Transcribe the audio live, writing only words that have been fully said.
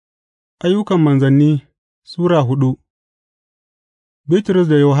Ayyukan Manzanni Sura hudu. Bitrus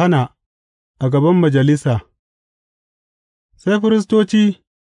da Yohanna a gaban majalisa. Sai firistoci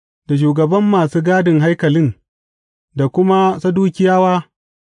da shugaban masu gadin haikalin da kuma Sadukiyawa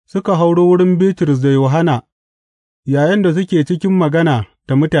suka hauro wurin Bitrus da Yohanna yayinda suke cikin magana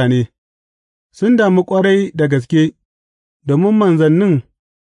da mutane, sun damu ƙwarai da gaske, domin manzannin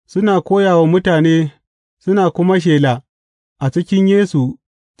suna koya wa mutane suna kuma shela a cikin Yesu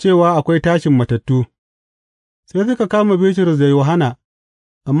cewa akwai tashin matattu, sai suka kama Bitrus da Yohanna,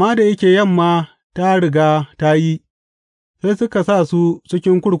 amma da yake yamma ta riga ta yi, sai suka sa su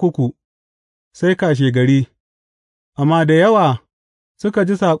cikin kurkuku sai kashegari, amma da yawa suka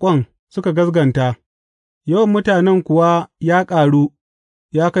ji saƙon suka gaskata, yawan mutanen kuwa ya ƙaru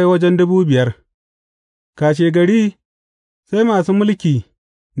ya kai wajen 5,000. Kashegari sai masu mulki,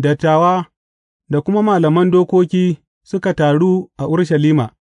 dattawa da kuma malaman dokoki suka taru a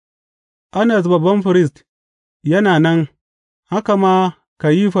Urushalima. Annas babban firist yana nan, haka ma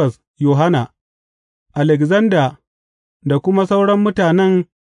Kayifas Yohanna, Alekzanda da kuma sauran mutanen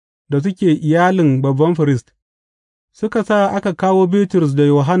da suke iyalin babban firist, suka sa aka kawo Bitrus da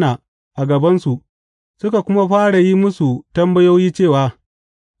Yohanna a gabansu, suka kuma fara yi musu tambayoyi cewa,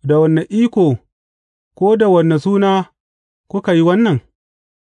 Da wane iko ko da wane suna kuka yi wannan?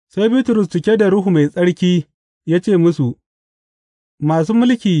 Sai Bitrus cike da Ruhu Mai Tsarki ya ce musu, Masu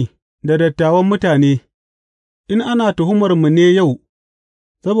mulki da dattawan mutane, in ana tuhumarmu ne yau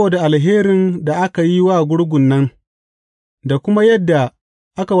saboda alherin da aka yi wa gurgun nan, da kuma yadda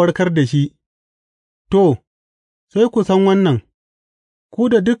aka warkar da shi, to, sai ku san wannan, ku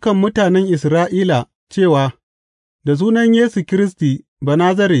da dukan mutanen Isra'ila cewa, da sunan Yesu Kiristi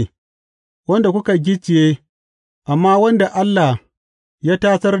Banazare, wanda kuka gicciye, amma wanda Allah ya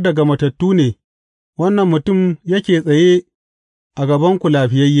tasar daga matattu ne, wannan mutum yake tsaye a gabanku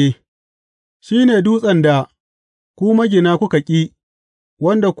lafiyayye. Shi ne dutsen da ku magina kuka ƙi,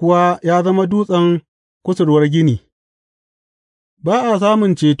 wanda kuwa ya zama dutsen kusurwar gini. Ba a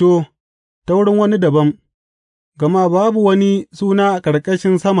samun ceto ta wurin wani dabam, gama babu wani suna a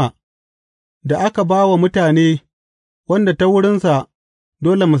ƙarƙashin sama da aka ba wa mutane wanda ta wurinsa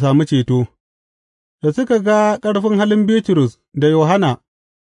dole mu sami ceto. Da suka ga ƙarfin halin Bitrus da Yohanna,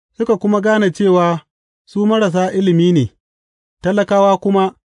 suka kuma gane cewa su marasa ilimi ne, talakawa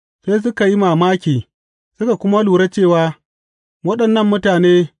kuma, sai suka yi mamaki suka kuma lura cewa waɗannan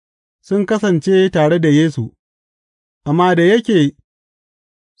mutane sun kasance tare da Yesu, amma da yake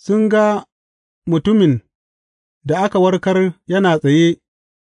sun ga mutumin da aka warkar yana tsaye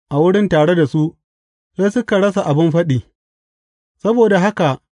a wurin tare da su, sai suka rasa abin faɗi, saboda haka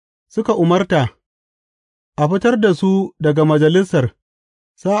suka umarta a fitar da su daga majalisar,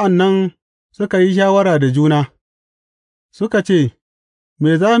 sa'an nan suka yi shawara da juna, suka ce,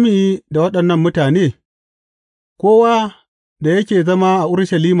 Me za mu yi da waɗannan mutane? Kowa da yake zama a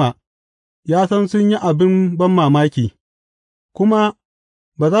Urushalima ya san sun yi abin banmamaki, kuma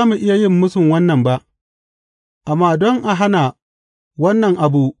ba za mu iya yin mūsun wannan ba, amma don a hana wannan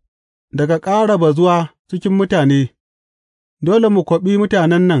abu daga ƙara bazuwa cikin mutane, dole mu kwaɓi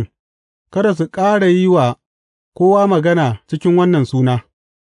mutanen nan kada su ƙara yi wa kowa magana cikin wannan suna.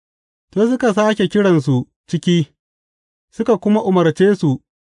 Sai suka sāke kiransu ciki, suka kuma umarce su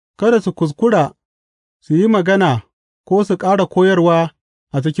kada su kuskura su yi magana ko su ƙara koyarwa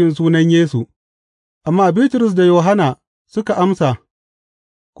a cikin sunan Yesu. Amma Bitrus da Yohanna suka amsa,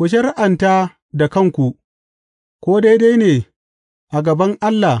 Ku shari'anta da kanku, ko daidai ne a gaban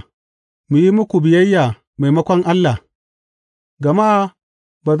Allah mu yi muku biyayya maimakon Allah, gama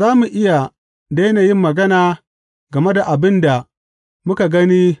ba za mu iya daina yin magana game da abin da muka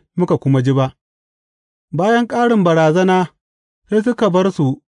gani muka kuma ji ba. Bayan ƙarin barazana, sai suka bar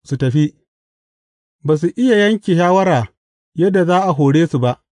su su tafi, ba su iya yanke shawara yadda za a hore su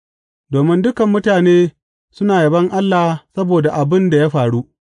ba, domin dukan mutane suna yabon Allah saboda abin da ya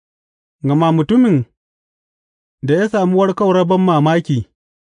faru, gama mutumin da ya sami warkarwar banmamaki,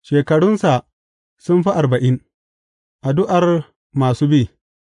 shekarunsa sun fi 40. Addu'ar masu bi.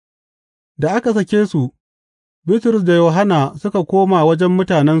 Da aka sake su, Bitrus da Yohanna suka koma wajen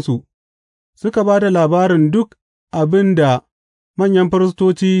mutanensu, suka ba da labarin duk abin da manyan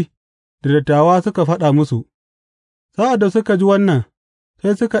firistoci da dattawa suka faɗa musu. Sa'ad da suka ji wannan,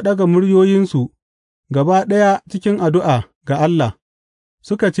 sai suka ɗaga muryoyinsu gaba ɗaya cikin addu'a ga Allah,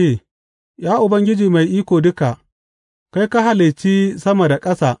 suka ce, Ya Ubangiji Mai Iko Duka, kai ka halicci sama da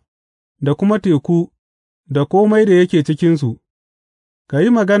ƙasa da kuma teku da kome da yake cikinsu, ka yi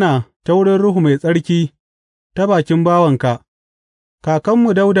magana ta wurin Ruhu Mai Tsarki ta bakin bawanka,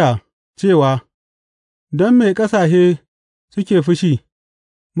 kakanmu Dawuda cewa, Don me ƙasashe suke fushi,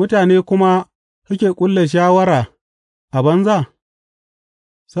 mutane kuma suke ƙulla shawara a banza?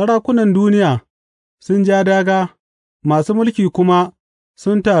 Sarakunan duniya sun ja dāgā, masu mulki kuma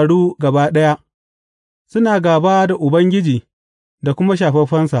sun taru gaba ɗaya, suna gāba da Ubangiji da kuma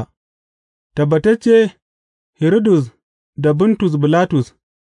Shafaffensa. Tabbatacce Hiridus da Buntus Bilatus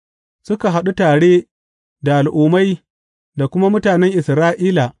suka haɗu tare da al'ummai da kuma mutanen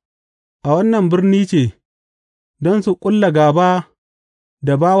Isra'ila a wannan birni ce don su ƙulla gāba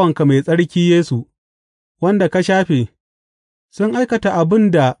da bawanka mai tsarki Yesu, wanda ka shafe, sun aikata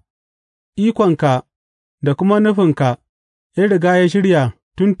abin da ikonka da kuma nufinka ya riga ya shirya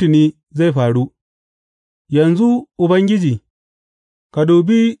tuntuni zai faru. Yanzu, Ubangiji, ka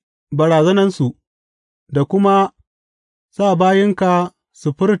dubi barazanansu da kuma sa bayinka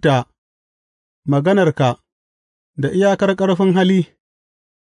su furta maganarka da iyakar ƙarfin hali,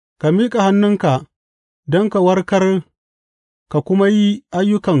 ka miƙa hannunka don ka warkar ka kuma yi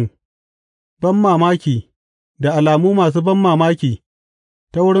ayyukan banmamaki da alamu masu banmamaki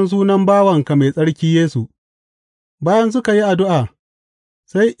ta wurin sunan bawanka mai tsarki Yesu. Bayan suka yi addu'a,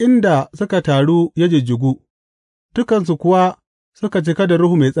 sai inda suka taru ya jijjigu, dukansu kuwa suka cika da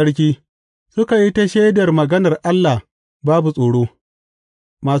Ruhu Mai Tsarki, suka yi ta shaidar maganar Allah babu tsoro,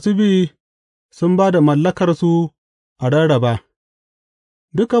 masu bi sun ba da mallakarsu a rarraba,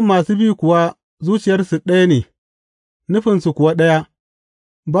 dukan masu bi kuwa zuciyarsu ɗaya ne, nufinsu kuwa ɗaya,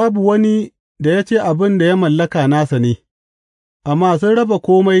 babu wani da ya ce abin da ya mallaka nasa ne, amma sun raba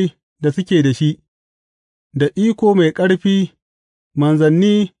kome da suke da shi, da iko mai ƙarfi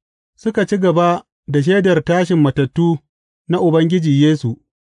manzanni suka ci gaba da shaidar tashin matattu na Ubangiji Yesu,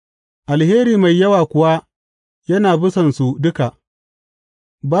 alheri mai yawa kuwa yana bisansu duka,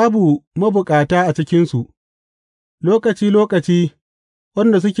 babu mabukata a cikinsu, lokaci lokaci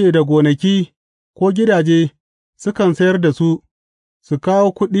waɗanda suke da gonaki ko gidaje sukan sayar da su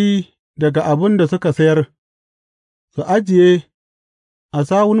kawo kuɗi daga abin da suka sayar, su ajiye a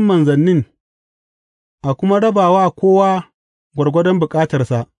sawun manzannin, a kuma raba wa kowa gwargwadon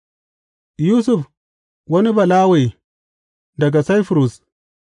bukatarsa. Yusuf, wani Balawe daga Saifurus,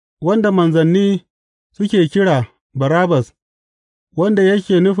 wanda manzanni suke kira Barabbas, wanda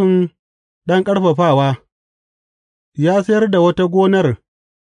yake nufin ɗan ƙarfafawa, ya sayar da wata gonar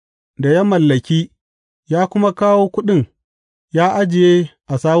da ya mallaki ya kuma kawo kuɗin ya ajiye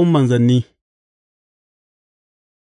a sawun manzanni.